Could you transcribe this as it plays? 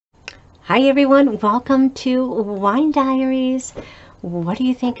Hi everyone, welcome to Wine Diaries. What do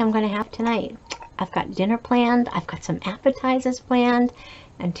you think I'm going to have tonight? I've got dinner planned, I've got some appetizers planned,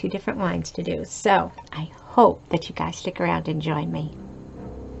 and 2 different wines to do. So I hope that you guys stick around and join me.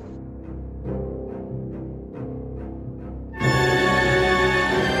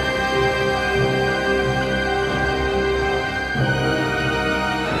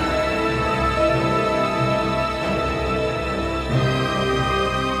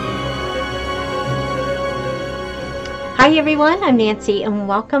 Hi everyone, I'm Nancy and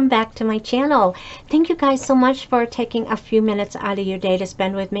welcome back to my channel. Thank you guys so much for taking a few minutes out of your day to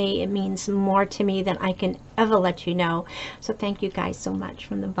spend with me. It means more to me than I can ever let you know. So thank you guys so much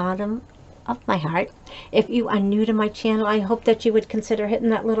from the bottom of my heart. If you are new to my channel, I hope that you would consider hitting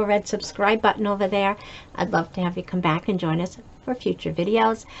that little red subscribe button over there. I'd love to have you come back and join us for future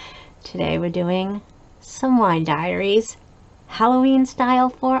videos. Today we're doing some wine diaries. Halloween style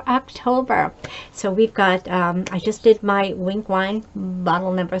for October. So we've got, I just did my Winc wine,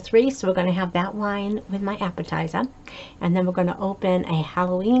 bottle number 3, so we're going to have that wine with my appetizer. And then we're going to open a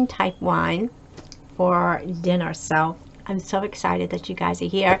Halloween type wine for dinner. So I'm so excited that you guys are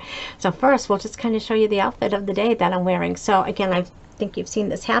here. So first, we'll just kind of show you the outfit of the day that I'm wearing. So again, I think you've seen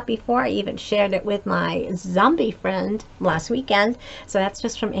this hat before. I even shared it with my zombie friend last weekend. So that's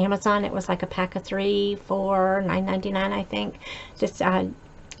just from Amazon. It was like a pack of 3 for $9.99, I think. Just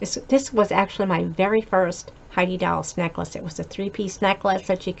this was actually my very first Heidi Daus necklace. It was a 3-piece necklace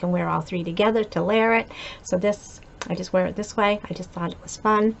that you can wear all 3 together to layer it. So this, I just wear it this way. I just thought it was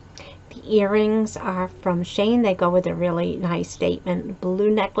fun. The earrings are from Shane. They go with a really nice statement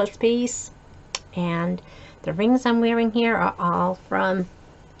blue necklace piece. And the rings I'm wearing here are all from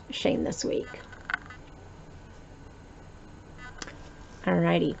Shane this week.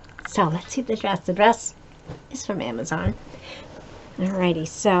 Alrighty, so let's see the dress. The dress is from Amazon. Alrighty,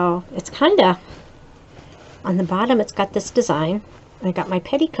 so it's kind of, on the bottom it's got this design. I got my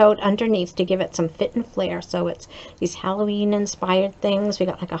petticoat underneath to give it some fit and flair. So it's these Halloween inspired things. We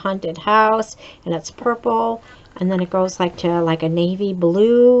got like a haunted house and it's purple. And then it goes like to like a navy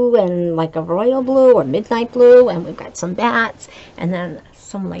blue and like a royal blue or midnight blue. And we've got some bats and then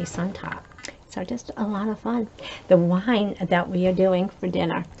some lace on top. So just a lot of fun. The wine that we are doing for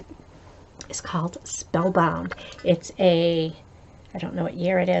dinner is called Spellbound. It's a, I don't know what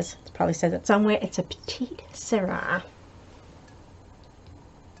year it is. It probably says it somewhere. It's a Petite Sirah.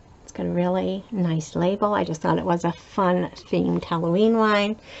 It's got a really nice label. I just thought it was a fun themed Halloween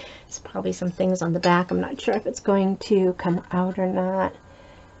wine. There's probably some things on the back. I'm not sure if it's going to come out or not.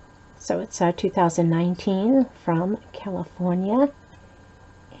 So it's 2019 from California.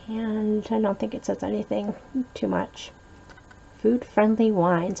 And I don't think it says anything too much. Food-friendly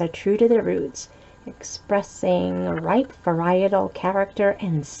wines are true to their roots, expressing ripe varietal character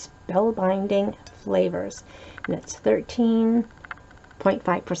and spellbinding flavors. And it's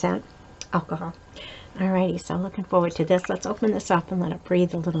 13.5% alcohol. Alrighty, so looking forward to this. Let's open this up and let it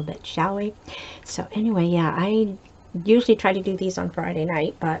breathe a little bit, shall we? So anyway, yeah, I usually try to do these on Friday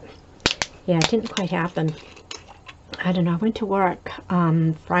night, but yeah, it didn't quite happen. I don't know, I went to work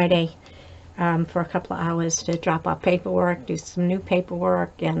Friday for a couple of hours to drop off paperwork, do some new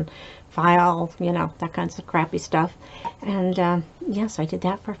paperwork and file, you know, that kinds of crappy stuff. And yes, I did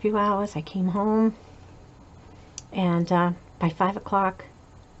that for a few hours. I came home and by 5 o'clock,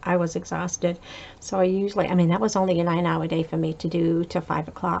 I was exhausted. So I usually, I mean, that was only a 9-hour day for me to do till 5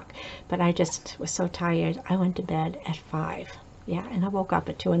 o'clock, but I just was so tired. I went to bed at 5. Yeah, and I woke up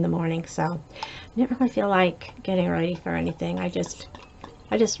at 2 in the morning, so I didn't really feel like getting ready for anything. I just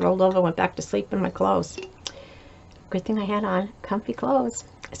rolled over, went back to sleep in my clothes. Good thing I had on comfy clothes.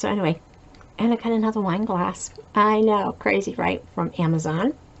 So anyway, and I got another wine glass. I know, crazy, right? From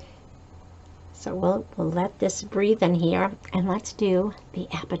Amazon. So we'll let this breathe in here, and let's do the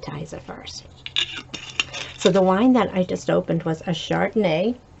appetizer first. So the wine that I just opened was a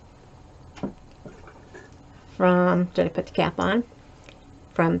Chardonnay from, did I put the cap on?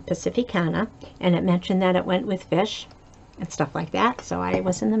 From Pacifica, and it mentioned that it went with fish and stuff like that. So I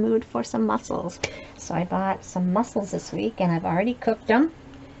was in the mood for some mussels. So I bought some mussels this week, and I've already cooked them,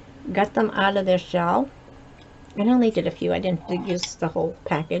 got them out of their shell. I only did a few. I didn't use the whole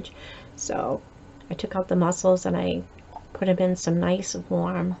package. So I took out the mussels and I put them in some nice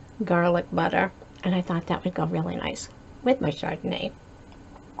warm garlic butter, and I thought that would go really nice with my Chardonnay.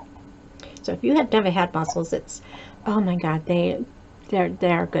 So if you have never had mussels, it's, oh my god, they're good.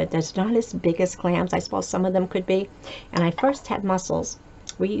 They're not as big as clams. I suppose some of them could be. And I first had mussels.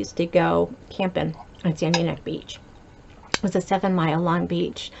 We used to go camping on Sandy Neck Beach. It was a 7-mile long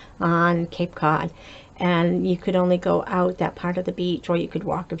beach on Cape Cod, and you could only go out that part of the beach, or you could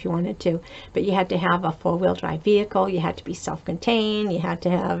walk if you wanted to, but you had to have a four-wheel drive vehicle, you had to be self-contained, you had to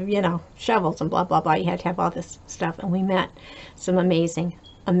have, you know, shovels and blah blah blah, you had to have all this stuff. And we met some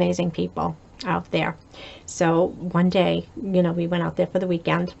amazing people out there. So one day, you know, we went out there for the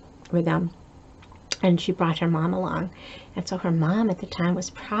weekend with them, and she brought her mom along. And so her mom at the time was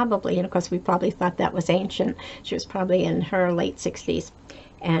probably, and of course we probably thought that was ancient, she was probably in her late 60s,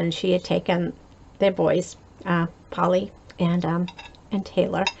 and she had taken their boys, Polly and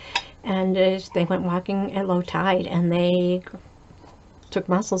Taylor, and they went walking at low tide, and they took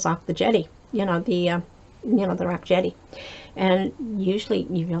mussels off the jetty, you know, the rock jetty. And usually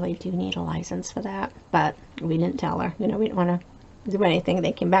you really do need a license for that, but we didn't tell her, you know, we didn't want to do anything.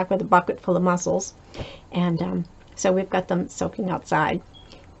 They came back with a bucket full of mussels, and so we've got them soaking outside.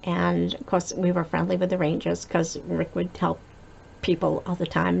 And of course we were friendly with the rangers, because Rick would help people all the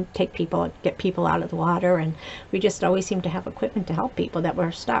time, get people out of the water, and we just always seemed to have equipment to help people that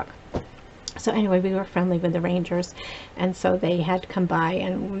were stuck. So anyway, we were friendly with the rangers, and so they had come by,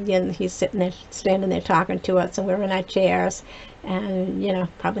 and you know, he's sitting there, standing there talking to us, and we were in our chairs, and you know,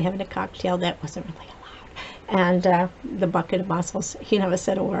 probably having a cocktail that wasn't really allowed, and the bucket of mussels. He never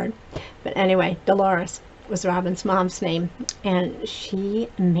said a word, but anyway, Dolores was Robin's mom's name, and she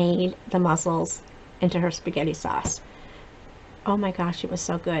made the mussels into her spaghetti sauce. Oh my gosh, it was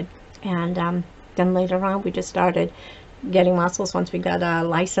so good. And then later on we just started getting mussels once we got a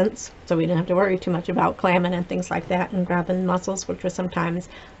license, so we didn't have to worry too much about clamming and things like that, and grabbing mussels, which was sometimes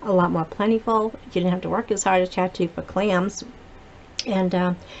a lot more plentiful. You didn't have to work as hard as you had to for clams. And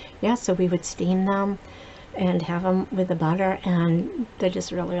yeah, so we would steam them and have them with the butter, and they're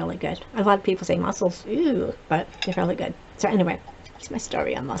just really good. A lot of people say mussels, ew, but they're really good. So anyway, that's my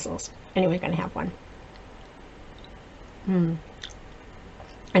story on mussels. Anyway, we're gonna have one.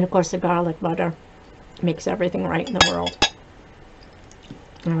 And of course the garlic butter makes everything right in the world.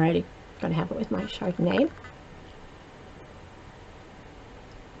 Alrighty, gonna have it with my Chardonnay.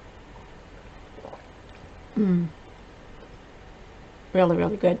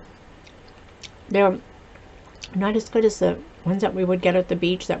 Really good. They're not as good as the ones that we would get at the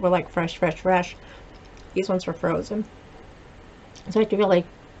beach that were like fresh. These ones were frozen. So I had to really,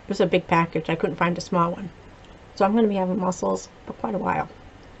 it was a big package. I couldn't find a small one. So I'm going to be having mussels for quite a while.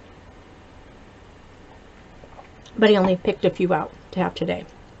 But I only picked a few out to have today.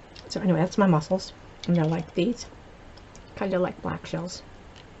 So anyway, that's my mussels. And they're like these. Kind of like black shells.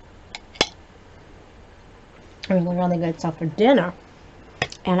 Really good. So for dinner,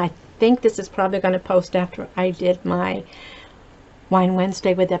 and I think this is probably going to post after I did my Wine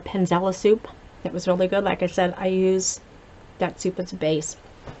Wednesday with that panzella soup. It was really good. Like I said, I use that soup as a base.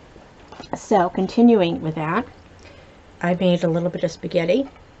 So continuing with that, I made a little bit of spaghetti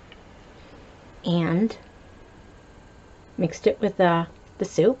and mixed it with the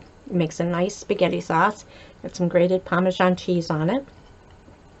soup. It makes a nice spaghetti sauce. Got some grated Parmesan cheese on it.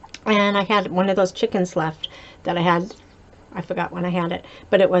 And I had one of those chickens left that I had, I forgot when I had it,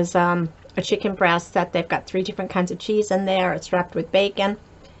 but it was a chicken breast that they've got 3 different kinds of cheese in there. It's wrapped with bacon.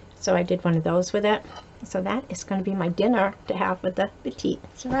 So I did one of those with it. So that is going to be my dinner to have with the Petite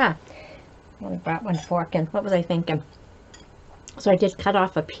Sirah. I only brought one fork in. What was I thinking? So I did cut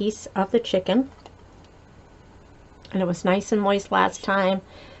off a piece of the chicken, and it was nice and moist last time.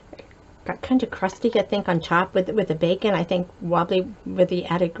 Got kind of crusty, I think, on top with the bacon. I think wobbly with the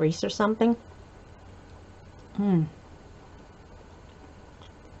added grease or something.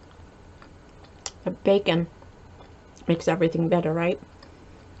 The bacon makes everything better, right?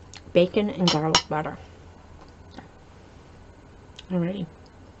 Bacon and garlic butter. Alrighty.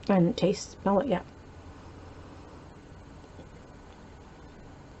 I didn't smell it yet.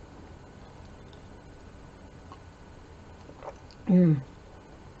 I'm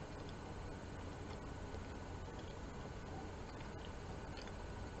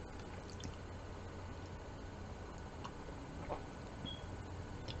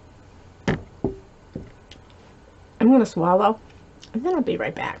going to swallow, and then I'll be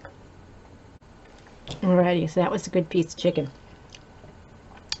right back. Alrighty, so that was a good piece of chicken.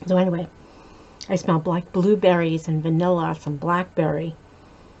 So anyway, I smelled like blueberries and vanilla, some blackberry,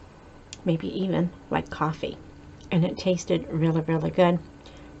 maybe even like coffee. And it tasted really good.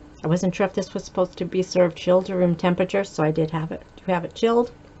 I wasn't sure if this was supposed to be served chilled or room temperature, so I did have it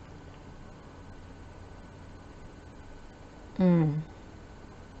chilled.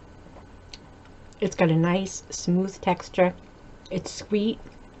 It's got a nice smooth texture. It's sweet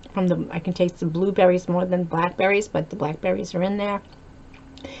I can taste the blueberries more than blackberries, but the blackberries are in there.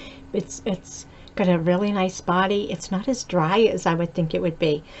 It's got a really nice body. It's not as dry as I would think it would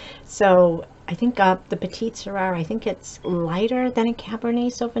be. So I think the Petite Sirah, I think it's lighter than a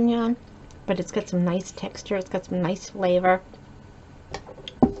Cabernet Sauvignon, but it's got some nice texture. It's got some nice flavor.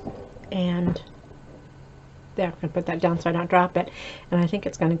 And there, I'm going to put that down so I don't drop it. And I think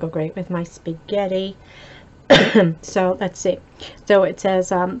it's going to go great with my spaghetti. So let's see. So it says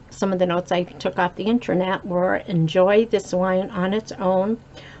some of the notes I took off the internet were: enjoy this wine on its own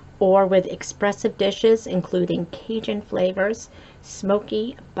or with expressive dishes including Cajun flavors,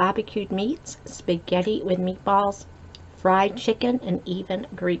 smoky barbecued meats, spaghetti with meatballs, fried chicken, and even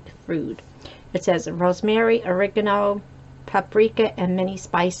Greek food. It says rosemary, oregano, paprika, and many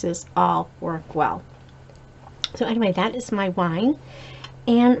spices all work well. So anyway, that is my wine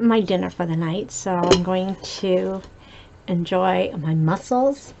and my dinner for the night. So I'm going to enjoy my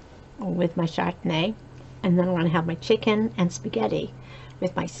mussels with my Chardonnay, and then I'm going to have my chicken and spaghetti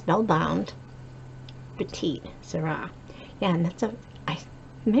with my Spellbound Petite Sirah. Yeah, and that's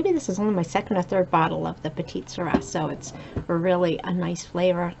maybe this is only my second or third bottle of the Petite Sirah, so it's really a nice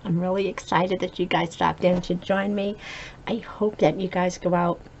flavor. I'm really excited that you guys stopped in to join me. I hope that you guys go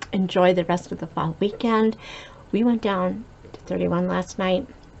out, enjoy the rest of the fall weekend. We went down to 31 last night.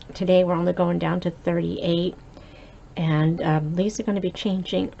 Today we're only going down to 38. And these are going to be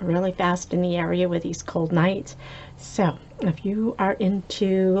changing really fast in the area with these cold nights. So if you are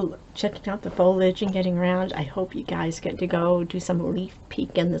into checking out the foliage and getting around, I hope you guys get to go do some leaf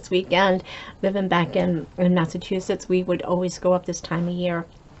peeking this weekend. Living back in Massachusetts, we would always go up this time of year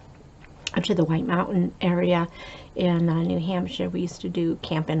up to the White Mountain area in New Hampshire. We used to do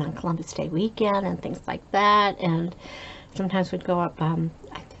camping on Columbus Day weekend and things like that, and sometimes we'd go up,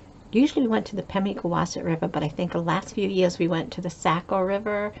 usually we went to the Pemigewasset River, but I think the last few years we went to the Saco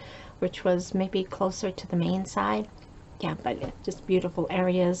River, which was maybe closer to the Maine side. Yeah, but just beautiful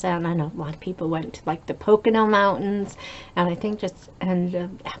areas. And I know a lot of people went to like the Pocono Mountains, and I think and the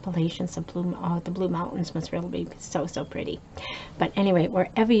Appalachians, the Blue Mountains must really be so pretty. But anyway,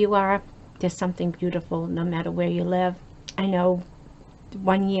 wherever you are, there's something beautiful no matter where you live. I know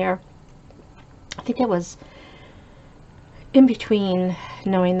one year, I think it was in between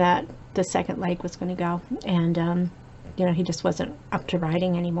knowing that the second leg was going to go, and you know, he just wasn't up to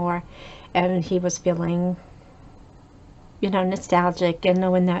riding anymore, and he was feeling, you know, nostalgic, and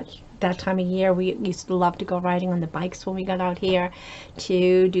knowing that time of year we used to love to go riding on the bikes when we got out here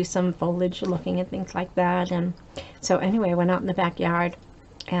to do some foliage looking and things like that. And so anyway, I went out in the backyard,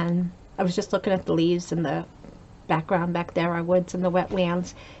 and I was just looking at the leaves in the background back there, our woods and the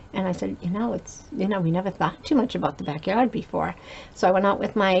wetlands. And I said, you know, we never thought too much about the backyard before. So I went out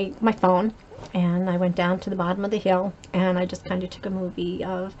with my phone, and I went down to the bottom of the hill, and I just kind of took a movie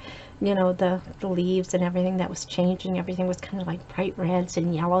of, you know, the leaves and everything that was changing. Everything was kind of like bright reds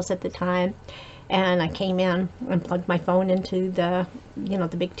and yellows at the time. And I came in and plugged my phone into the, you know,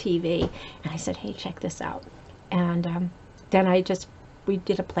 the big TV, and I said, hey, check this out. And then we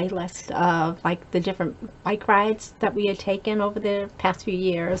did a playlist of like the different bike rides that we had taken over the past few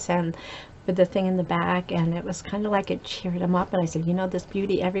years, and with the thing in the back, and it was kind of like it cheered him up. And I said, you know, there's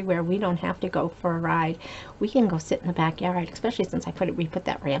beauty everywhere. We don't have to go for a ride. We can go sit in the backyard, especially since we put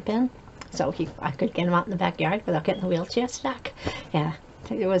that ramp in, so I could get him out in the backyard without getting the wheelchair stuck. Yeah,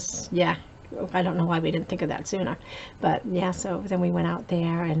 it was, yeah. I don't know why we didn't think of that sooner, but yeah. So then we went out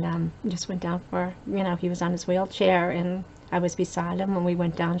there and just went down for, you know, he was on his wheelchair, and I was beside him when we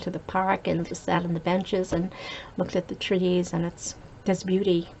went down to the park and just sat on the benches and looked at the trees. And there's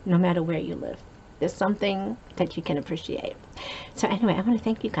beauty no matter where you live. There's something that you can appreciate. So anyway, I want to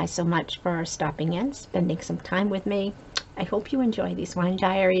thank you guys so much for stopping in, spending some time with me. I hope you enjoy these wine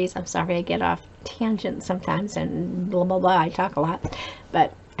diaries. I'm sorry I get off tangent sometimes and blah blah blah, I talk a lot,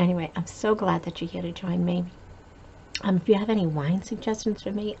 but anyway, I'm so glad that you're here to join me. If you have any wine suggestions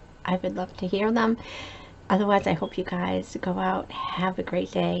for me, I would love to hear them. Otherwise, I hope you guys go out, have a great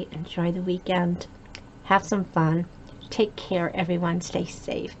day, enjoy the weekend, have some fun, take care everyone, stay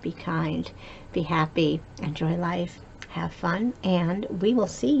safe, be kind, be happy, enjoy life, have fun, and we will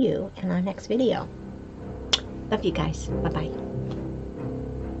see you in our next video. Love you guys. Bye-bye.